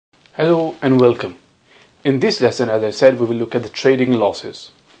Hello and welcome. In this lesson, as I said, we will look at the trading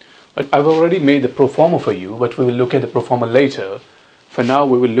losses. I've already made the pro forma for you, but we will look at the pro forma later. For now,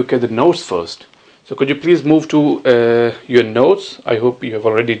 we will look at the notes first. So could you please move to your notes? I hope you have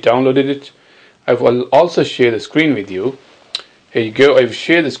already downloaded it. I will also share the screen with you. Here you go, I've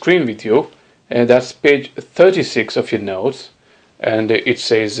shared the screen with you. And that's page 36 of your notes. And it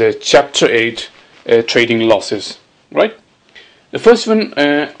says Chapter 8, Trading Losses. Right? The first one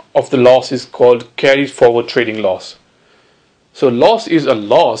of the loss is called carried forward trading loss. So loss is a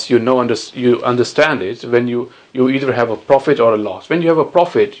loss, you understand it when you either have a profit or a loss. When you have a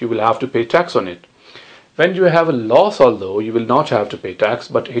profit, you will have to pay tax on it. When you have a loss, although you will not have to pay tax,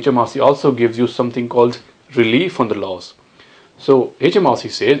 but HMRC also gives you something called relief on the loss. So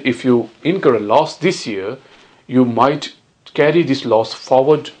HMRC says if you incur a loss this year, you might carry this loss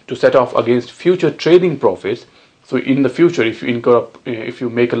forward to set off against future trading profits. So in the future, if you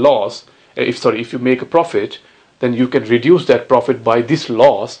make a profit, then you can reduce that profit by this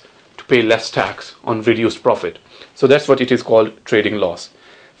loss to pay less tax on reduced profit. So that's what it is called trading loss.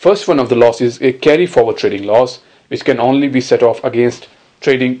 First one of the loss is a carry forward trading loss, which can only be set off against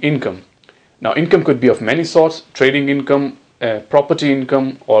trading income. Now income could be of many sorts: trading income, property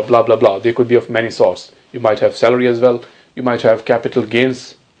income, or blah blah blah. They could be of many sorts. You might have salary as well. You might have capital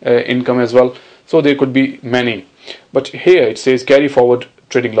gains income as well. So there could be many. But here it says carry forward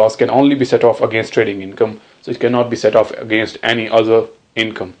trading loss can only be set off against trading income. So it cannot be set off against any other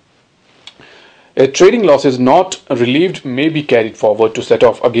income. A trading loss is not relieved may be carried forward to set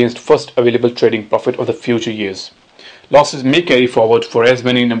off against first available trading profit of the future years. Losses may carry forward for as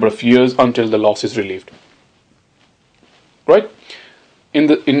many number of years until the loss is relieved. Right?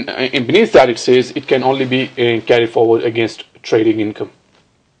 Beneath that it says it can only be carried forward against trading income.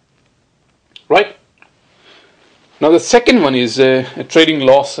 Right? Now the second one is a trading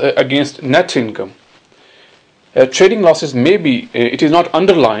loss against net income. Trading losses may be, it is not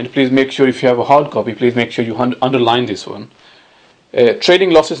underlined. Please make sure if you have a hard copy, please make sure you underline this one.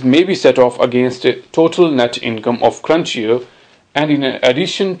 Trading losses may be set off against total net income of current year, and in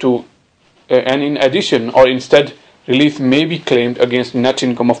addition or instead relief may be claimed against net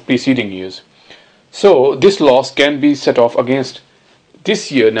income of preceding years. So this loss can be set off against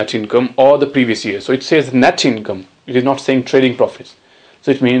this year net income or the previous year. So it says net income. It is not saying trading profits.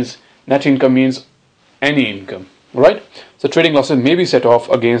 So it means net income means any income, right? So trading losses may be set off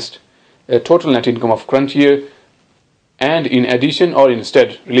against total net income of current year, and in addition or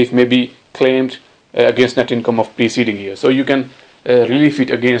instead relief may be claimed against net income of preceding year. So you can relieve it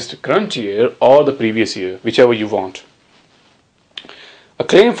against current year or the previous year, whichever you want. A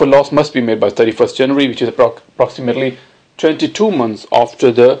claim for loss must be made by 31st January, which is approximately 22 months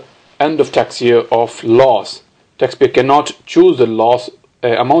after the end of tax year of loss. Taxpayer cannot choose the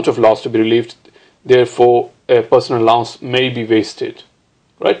amount of loss to be relieved. Therefore, a personal allowance may be wasted.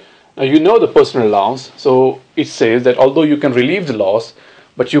 Right? Now you know the personal allowance. So it says that although you can relieve the loss,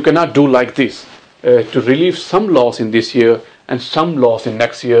 but you cannot do like this. To relieve some loss in this year and some loss in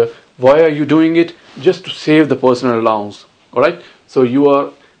next year. Why are you doing it? Just to save the personal allowance. All right? So you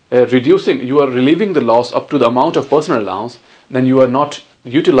are relieving the loss up to the amount of personal allowance. Then you are not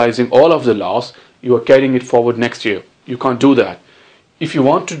utilizing all of the loss. You are carrying it forward next year. You can't do that. If you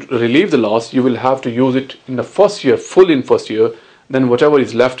want to relieve the loss, you will have to use it in the first year, full in first year. Then whatever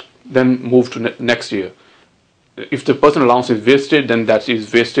is left, then move to next year. If the personal allowance is wasted, then that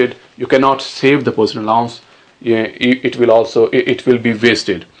is wasted. You cannot save the personal allowance. It will be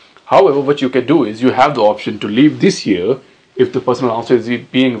wasted. However, what you can do is you have the option to leave this year. If the personal allowance is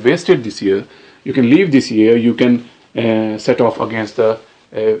being wasted this year, you can leave this year. You can set off against the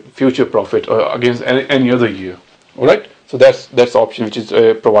future profit or against any other year. All right. So that's the option which is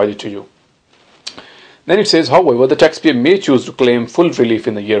provided to you. Then it says, however, the taxpayer may choose to claim full relief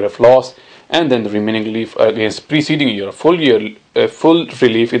in the year of loss, and then the remaining relief against preceding year, full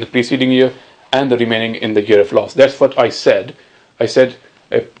relief in the preceding year, and the remaining in the year of loss. That's what I said. I said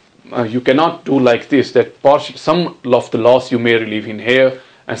you cannot do like this. That some of the loss you may relieve in here,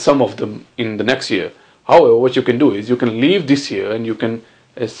 and some of them in the next year. However, what you can do is you can leave this year and you can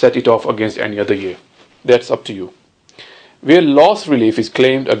set it off against any other year. That's up to you. Where loss relief is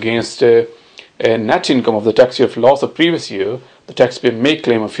claimed against net income of the tax year of loss of previous year, the taxpayer may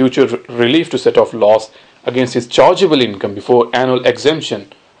claim a future relief to set off loss against his chargeable income before annual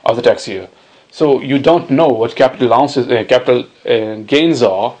exemption of the tax year. So you don't know what capital allowances, capital gains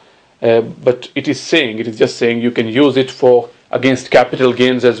are, but it is just saying you can use it for against capital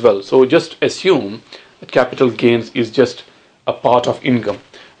gains as well. So just assume that capital gains is just a part of income.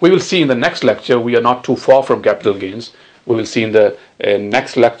 We will see in the next lecture, we are not too far from capital gains. we will see in the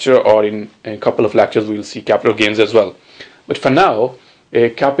next lecture, or in a couple of lectures we will see capital gains as well. But for now,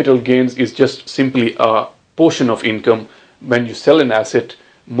 capital gains is just simply a portion of income. When you sell an asset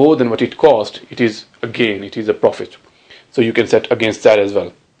more than what it cost, it is a gain, it is a profit. So you can set against that as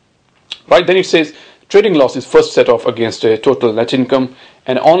well. Right, then it says trading loss is first set off against total net income,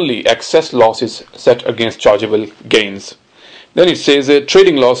 and only excess loss is set against chargeable gains. Then it says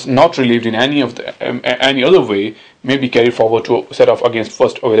trading loss not relieved in any other way may be carried forward to set off against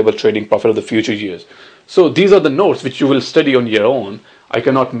first available trading profit of the future years. So these are the notes which you will study on your own. I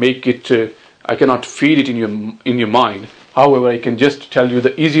cannot make it, I cannot feed it in your mind. However, I can just tell you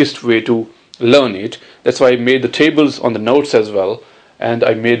the easiest way to learn it. That's why I made the tables on the notes as well, and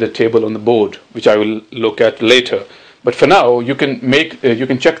I made the table on the board, which I will look at later. But for now, you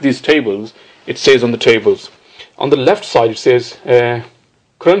can check these tables. It says on the tables. On the left side, it says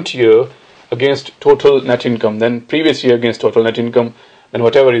current year against total net income, then previous year against total net income, and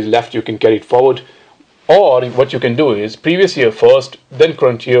whatever is left you can carry it forward. Or what you can do is previous year first, then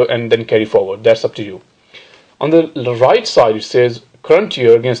current year, and then carry forward. That's up to you. On the right side, it says current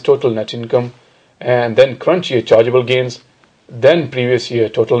year against total net income, and then current year chargeable gains, then previous year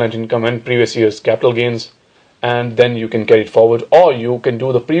total net income and previous year's capital gains, and then you can carry it forward. Or you can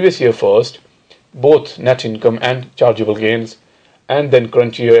do the previous year first, both net income and chargeable gains, and then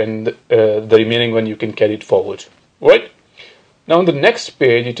current year, and the remaining one you can carry it forward. Right? Now on the next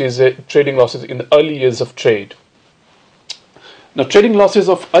page, it is trading losses in the early years of trade. Now trading losses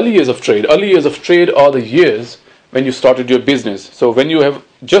of early years of trade. Early years of trade are the years when you started your business. So when you have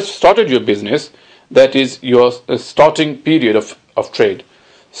just started your business, that is your starting period of trade.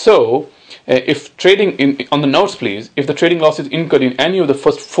 So if trading on the notes please, if the trading loss is incurred in any of the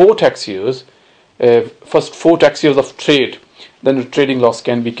first four tax years of trade, then the trading loss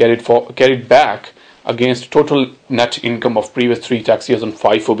can be carried back against total net income of previous 3 tax years on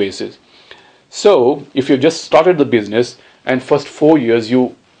FIFO basis. So if you just started the business and first 4 years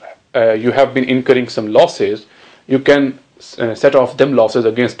you have been incurring some losses, you can set off them losses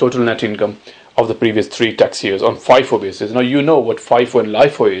against total net income of the previous 3 tax years on FIFO basis. Now you know what FIFO and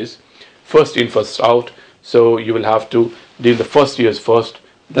LIFO is, first in first out, so you will have to deal the first years first,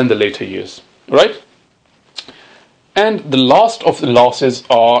 then the later years, right? And the last of the losses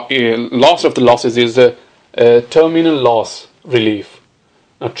is terminal loss relief.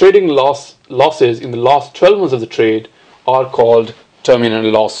 Now trading losses in the last 12 months of the trade are called terminal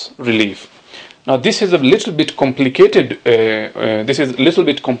loss relief. Now this is a little bit complicated.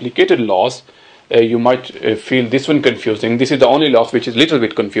 Loss. You might feel this one confusing. This is the only loss which is little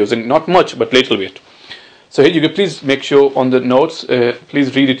bit confusing, not much but little bit. So here you can please make sure on the notes.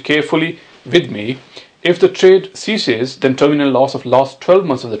 Please read it carefully with me. If the trade ceases, then terminal loss of last 12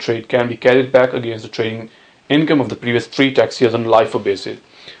 months of the trade can be carried back against the trading income of the previous 3 tax years on a LIFO basis.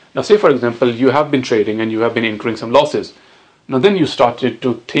 Now say for example you have been trading and you have been incurring some losses. Now then you started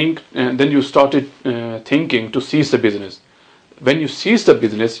to think, thinking to cease the business. When you cease the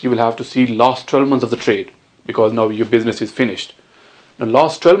business, you will have to see last 12 months of the trade, because now your business is finished. The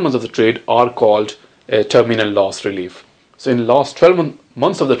last 12 months of the trade are called terminal loss relief. So in last 12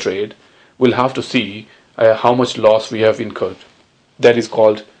 months of the trade, we'll have to see how much loss we have incurred. That is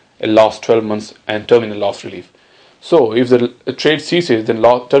called a last 12 months and terminal loss relief. So if the trade ceases, then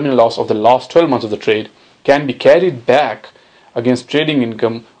terminal loss of the last 12 months of the trade can be carried back against trading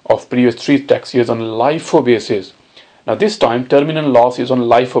income of previous 3 tax years on LIFO basis. Now this time terminal loss is on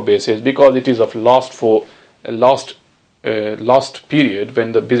LIFO basis because it is of last period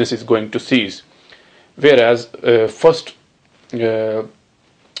when the business is going to cease. Whereas where the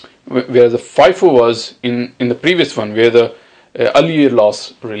FIFO was in the previous one, where the early year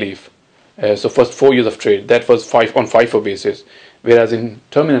loss relief. So first 4 years of trade, that was on FIFO basis. Whereas in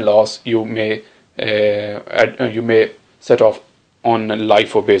terminal loss, you may set off on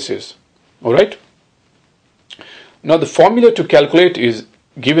LIFO basis. All right. Now the formula to calculate is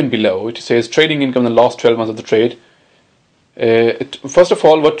given below. It says trading income in the last 12 months of the trade. First of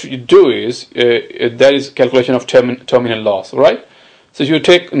all, what you do is there is calculation of terminal loss, right? So you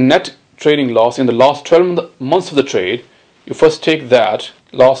take net trading loss in the last 12 months of the trade. You first take that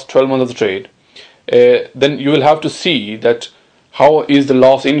last 12 months of the trade. Then you will have to see that how is the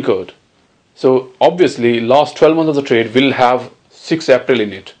loss incurred. So obviously last 12 months of the trade will have 6 April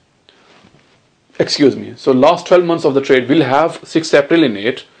in it. Excuse me. So last 12 months of the trade will have 6 April in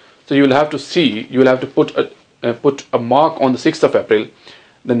it. So you will have to see, you will have to put a mark on the 6th of April.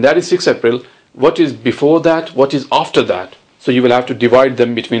 Then that is 6 April. What is before that? What is after that? So you will have to divide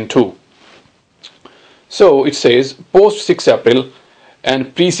them between 2. So it says post 6 April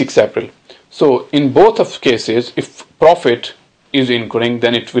and pre 6 April. So in both of cases, if profit is incurring,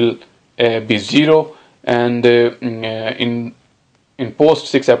 then it will be 0, and in post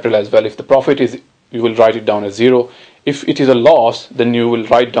 6 April as well, if the profit is, you will write it down as 0. If it is a loss, then you will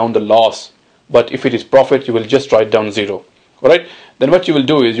write down the loss, but if it is profit, you will just write down 0. Alright, then what you will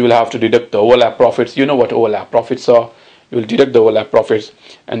do is you will have to deduct the overlap profits. You know what overlap profits are. You will deduct the overlap profits,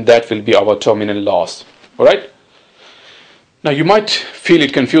 and that will be our terminal loss. Alright, now you might feel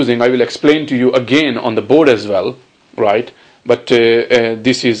it confusing. I will explain to you again on the board as well, right? But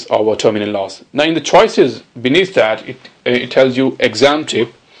this is our terminal loss. Now in the choices beneath that, it tells you exam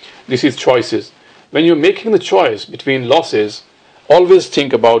tip. This is choices. When you're making the choice between losses, always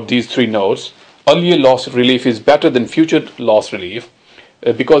think about these 3 notes. Earlier loss relief is better than future loss relief,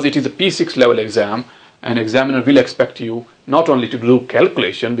 because it is a P6 level exam, and examiner will expect you not only to do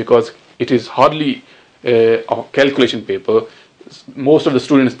calculation, because it is hardly a calculation paper. Most of the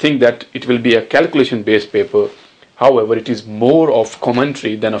students think that it will be a calculation based paper. However, it is more of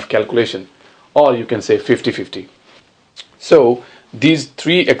commentary than of calculation, or you can say 50-50. So these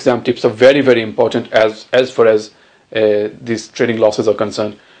 3 exam tips are very, very important as far as these trading losses are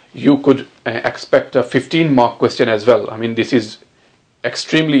concerned. You could expect a 15-mark question as well. I mean, this is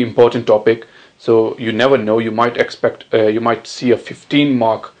extremely important topic, so you never know. You might expect, you might see a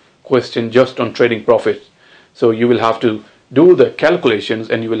 15-mark question just on trading profits. So you will have to do the calculations,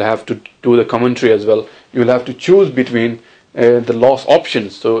 and you will have to do the commentary as well. You will have to choose between the loss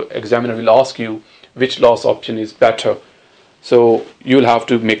options. So examiner will ask you which loss option is better. So you will have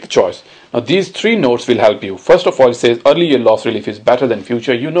to make the choice. Now these 3 notes will help you. First of all, it says early year loss relief is better than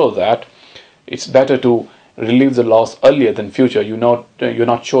future. You know that it's better to relieve the loss earlier than future. You're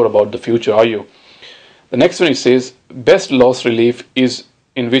not sure about the future, are you? The next one, it says best loss relief is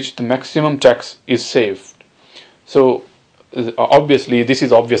in which the maximum tax is saved. So obviously this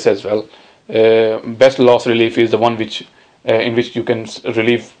is obvious as well. Best loss relief is the one which in which you can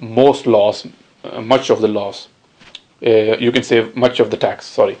relieve most loss, much of the loss. You can save much of the tax,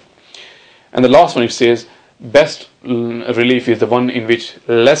 sorry. And the last one, it says best relief is the one in which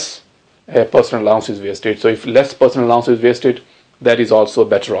less personal allowance is wasted. So if less personal allowance is wasted, that is also a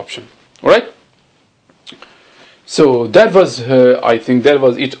better option. All right. So that was, I think that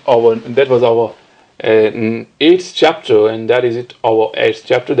was it. That was our 8th chapter, and that is it. Our 8th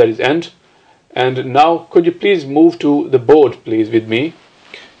chapter, that is end. And now, could you please move to the board, please, with me,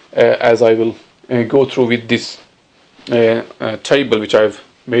 as I will go through with this table which I've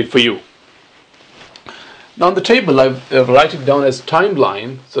made for you. Now on the table, I've write it down as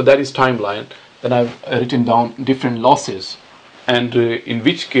timeline. So that is timeline. Then I've written down different losses, and in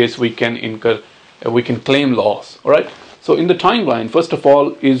which case we can incur, we can claim loss. All right. So in the timeline, first of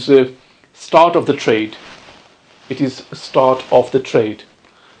all, is start of the trade. It is start of the trade.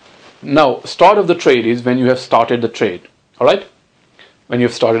 Now, start of the trade is when you have started the trade. All right. When you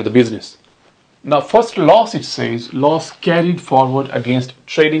have started the business. Now, first loss, it says loss carried forward against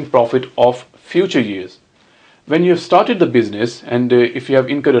trading profit of future years. When you have started the business, and if you have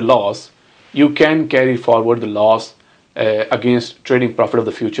incurred a loss, you can carry forward the loss against trading profit of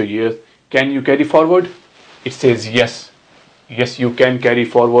the future years. Can you carry forward? It says yes. Yes, you can carry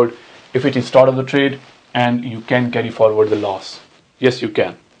forward if it is start of the trade, and you can carry forward the loss. Yes, you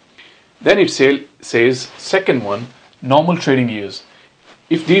can. Then it says second one, normal trading years.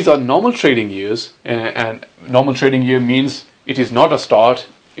 If these are normal trading years, and normal trading year means it is not a start,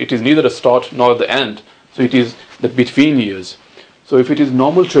 it is neither a start nor the end. So it is the between years. So if it is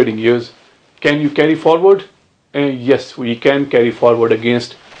normal trading years, can you carry forward? Yes, we can carry forward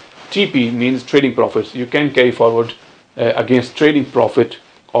against TP, means trading profits. You can carry forward against trading profit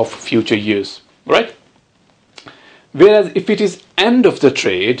of future years, right? Whereas if it is end of the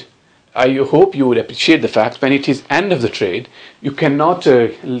trade, I hope you would appreciate the fact when it is end of the trade, you cannot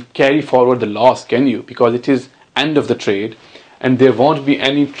carry forward the loss, can you? Because it is end of the trade, and there won't be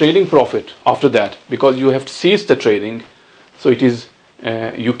any trading profit after that, because you have ceased the trading. So it is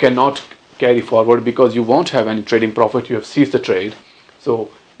you cannot carry forward because you won't have any trading profit. You have ceased the trade. So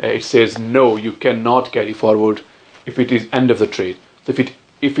it says no, you cannot carry forward if it is end of the trade. So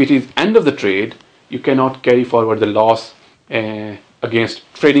if it is end of the trade, you cannot carry forward the loss against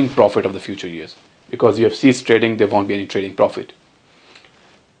trading profit of the future years, because you have ceased trading. There won't be any trading profit.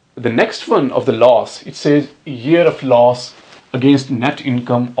 The next one of the loss, it says year of loss against net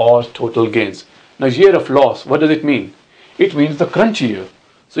income or total gains. Now, year of loss, what does it mean? It means the current year.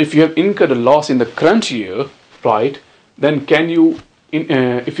 So if you have incurred a loss in the current year, right, then can you,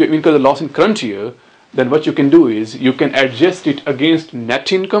 if you incur the loss in current year, then what you can do is you can adjust it against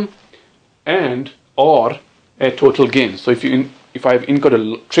net income and or a total gain. So if I have incurred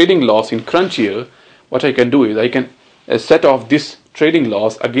a trading loss in current year, what I can do is I can set off this trading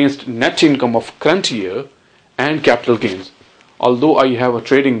loss against net income of current year and capital gains. Although I have a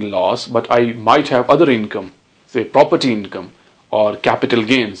trading loss, but I might have other income, say property income or capital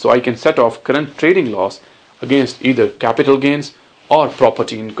gains. So I can set off current trading loss against either capital gains or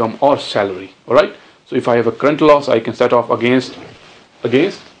property income or salary. All right. So if I have a current loss, I can set off against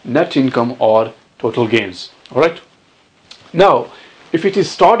net income or total gains. All right. Now, if it is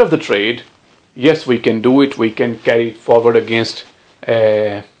start of the trade, yes, we can do it. We can carry it forward against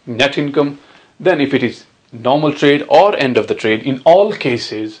net income. Then if it is normal trade or end of the trade, in all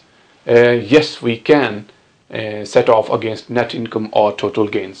cases, yes, we can set off against net income or total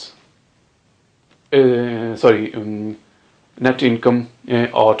gains. Net income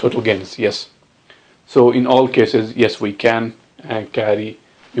or total gains, yes. So in all cases, yes, we can carry,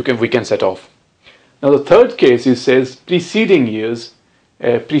 we can set off. Now the third case is says preceding years.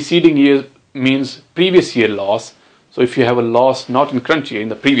 Preceding year means previous year loss. So if you have a loss not in current year, in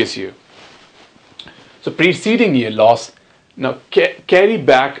the previous year. So preceding year loss, now carry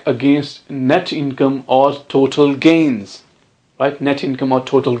back against net income or total gains, right? Net income or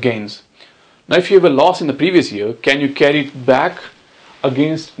total gains. Now if you have a loss in the previous year, can you carry it back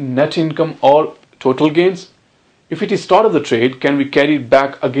against net income or total gains? If it is start of the trade, can we carry it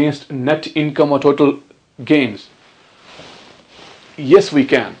back against net income or total gains? Yes, we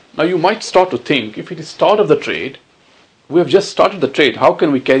can. Now you might start to think, if it is start of the trade, we have just started the trade, how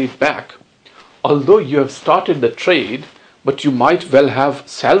can we carry it back? Although you have started the trade, but you might well have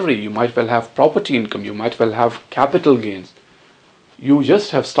salary, you might well have property income, you might well have capital gains. You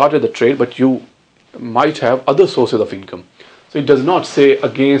just have started the trade, but you might have other sources of income. So it does not say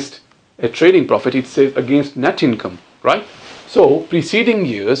against a trading profit, it says against net income, right? So preceding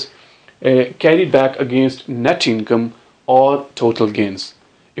years carried back against net income or total gains.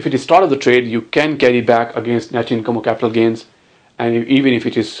 If it is start of the trade, you can carry back against net income or capital gains, and even if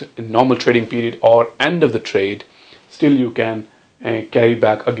it is a normal trading period or end of the trade, still you can carry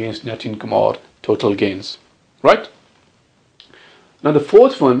back against net income or total gains, right? Now the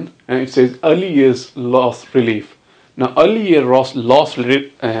fourth one, it says early years loss relief. Now early year loss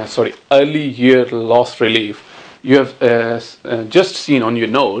relief, you have just seen on your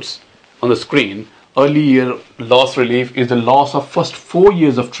notes on the screen. Early year loss relief is the loss of first 4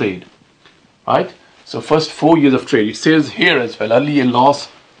 years of trade, right? So first 4 years of trade. It says here as well, early year loss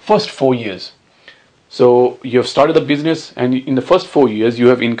first 4 years. So you have started the business, and in the first 4 years you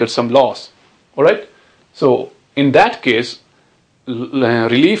have incurred some loss. All right. So in that case,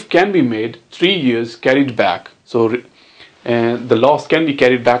 relief can be made 3 years carried back. So the loss can be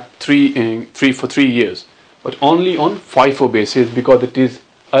carried back for 3 years, but only on FIFO basis, because it is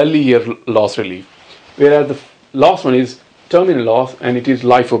early year loss relief. Whereas the last one is terminal loss and it is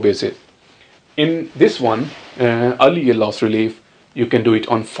LIFO basis. In this one, early year loss relief, you can do it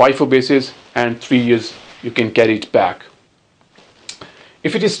on FIFO basis, and 3 years you can carry it back.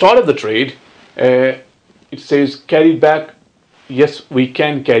 If it is start of the trade, it says carried back. Yes, we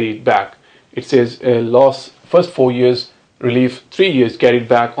can carry it back. It says loss first 4 years relief, 3 years carried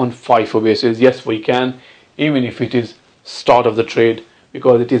back on FIFO basis. Yes, we can, even if it is start of the trade,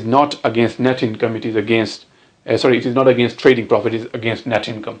 because it is not against net income. It is against it is not against trading profit. It is against net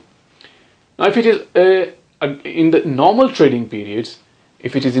income. Now, if it is in the normal trading periods,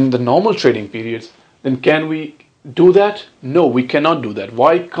 then can we do that? No, we cannot do that.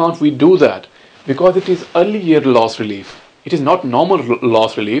 Why can't we do that? Because it is early year loss relief. It is not normal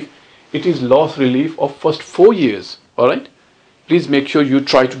loss relief. It is loss relief of first 4 years. All right. Please make sure you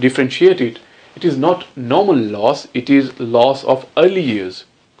try to differentiate it. It is not normal loss. It is loss of early years,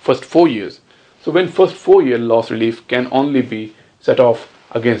 first 4 years. So when first 4 year loss relief can only be set off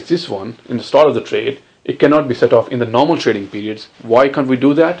against this one in the start of the trade, it cannot be set off in the normal trading periods. Why can't we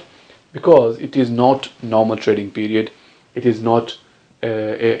do that? Because it is not normal trading period. It is not.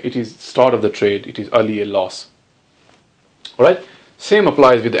 It is start of the trade. It is early year loss. All right. Same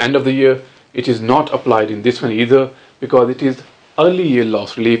applies with the end of the year. It is not applied in this one either, because it is early year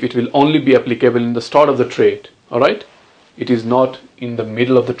loss relief. It will only be applicable in the start of the trade. All right. It is not in the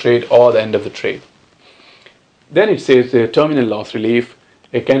middle of the trade or the end of the trade. Then it says terminal loss relief.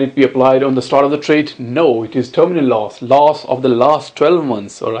 Can it be applied on the start of the trade? No, it is terminal loss of the last 12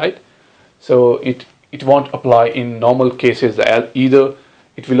 months. All right. So it won't apply in normal cases either.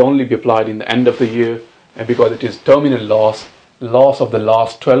 It will only be applied in the end of the year, because it is terminal loss of the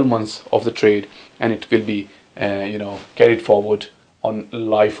last 12 months of the trade, and it will be carried forward on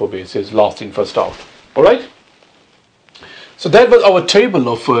LIFO basis, last in first out. All right. So that was our table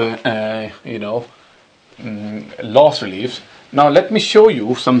of loss reliefs. Now let me show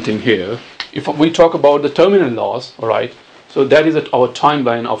you something here. if we talk about the terminal loss, all right, so that is our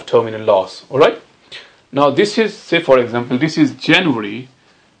timeline of terminal loss, all right. Now this is, say for example, this is January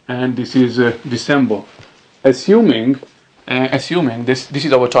and this is December. Assuming this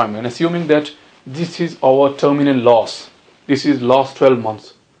is our timeline, assuming that this is our terminal loss, this is last 12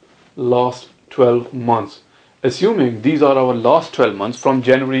 months, assuming these are our last 12 months from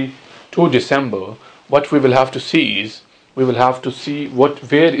January to December, what we will have to see is, we will have to see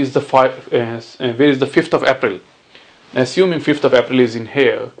where is the 5th of April. Assuming 5th of April is in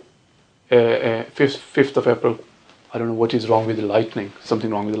here, 5th of April, I don't know what is wrong with the lightning, something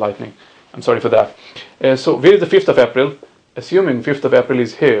wrong with the lightning, I'm sorry for that. So where is the 5th of April? Assuming 5th of April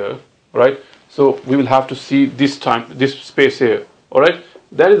is here, right? So we will have to see this time, this space here, all right?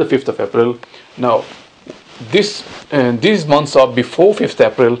 That is the 5th of April. Now, these months are before 5th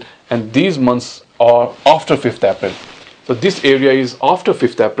April and these months are after 5th April. So this area is after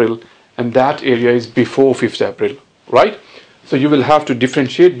 5th April and that area is before 5th April, right? So you will have to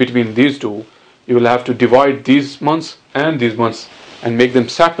differentiate between these two. You will have to divide these months and make them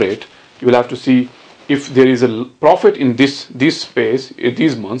separate. You will have to see if there is a profit in this space, in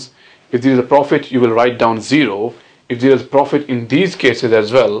these months. If there is a profit, you will write down 0. If there is profit in these cases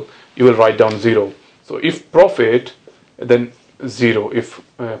as well, you will write down 0. So if profit, then 0 if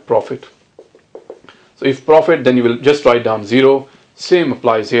profit. So if profit, then you will just write down 0. Same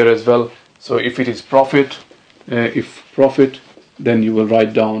applies here as well. So if it is profit, then you will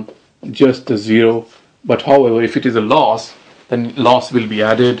write down just the 0. But however, if it is a loss, then loss will be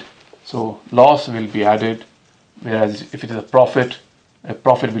added. So loss will be added, whereas if it is a profit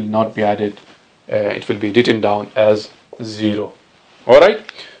will not be added. It will be written down as 0. All right.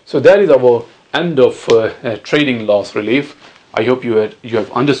 So that is our end of trading loss relief. I hope you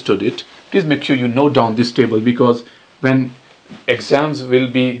have understood it. Please make sure you note down this table, because when exams will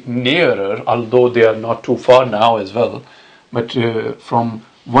be nearer, although they are not too far now as well, but from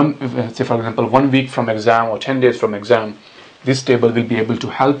say for example 1 week from exam or 10 days from exam, this table will be able to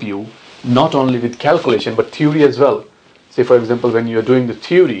help you not only with calculation but theory as well. Say for example, when you are doing the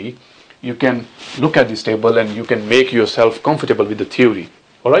theory, you can look at this table and you can make yourself comfortable with the theory,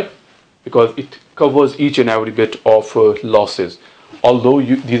 all right, because it covers each and every bit of losses. Although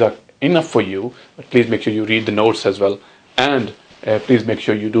these are enough for you, but please make sure you read the notes as well, and please make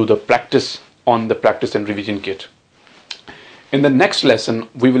sure you do the practice on the practice and revision kit. In the next lesson,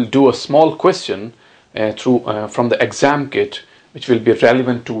 we will do a small question from the exam kit, which will be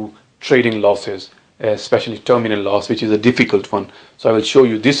relevant to trading losses, especially terminal loss, which is a difficult one. So I will show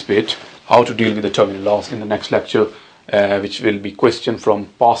you this bit, how to deal with the terminal loss, in the next lecture, which will be question from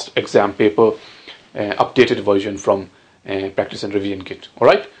past exam paper, updated version from practice and revision kit. All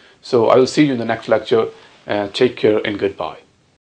right. So I will see you in the next lecture. Take care and goodbye.